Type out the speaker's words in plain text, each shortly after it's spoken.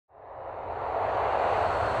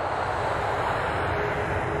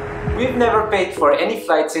We've never paid for any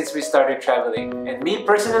flight since we started traveling, and me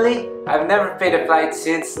personally, I've never paid a flight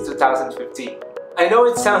since 2015. I know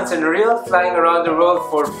it sounds unreal flying around the world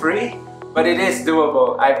for free, but it is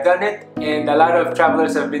doable. I've done it, and a lot of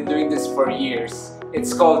travelers have been doing this for years.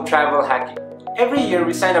 It's called travel hacking. Every year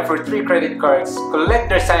we sign up for 3 credit cards, collect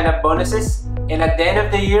their sign-up bonuses, and at the end of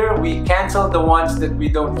the year we cancel the ones that we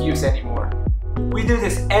don't use anymore. We do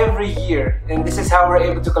this every year, and this is how we're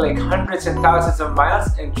able to collect hundreds and thousands of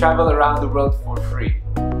miles and travel around the world for free.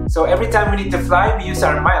 So every time we need to fly, we use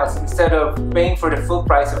our miles instead of paying for the full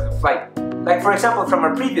price of the flight. Like for example, from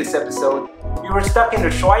our previous episode, we were stuck in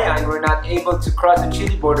Ushuaia and were not able to cross the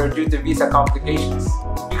Chile border due to visa complications.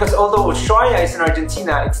 Because although Ushuaia is in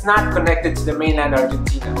Argentina, it's not connected to the mainland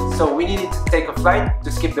Argentina, so we needed to take a flight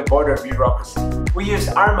to skip the border bureaucracy. We used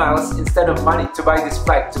our miles instead of money to buy this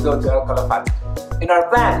flight to go to El Calafate. And our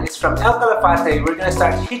plan is from El Calafate, we're gonna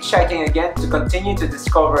start hitchhiking again to continue to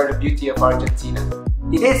discover the beauty of Argentina.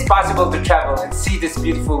 It is possible to travel and see this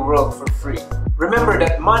beautiful world for free. Remember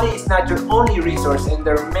that money is not your only resource and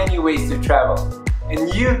there are many ways to travel.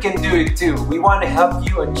 And you can do it too. We want to help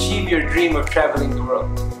you achieve your dream of traveling the world.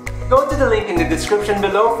 Go to the link in the description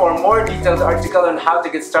below for a more detailed article on how to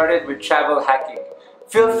get started with travel hacking.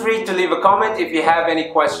 Feel free to leave a comment if you have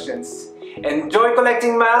any questions. Enjoy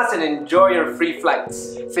collecting miles and enjoy your free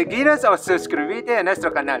flights. Seguinos o suscríbete a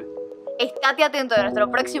nuestro canal. Estate atento a nuestro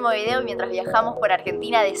próximo video mientras viajamos por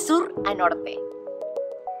Argentina de sur a norte.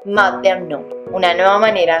 Moderno, una nueva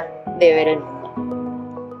manera de ver el mundo.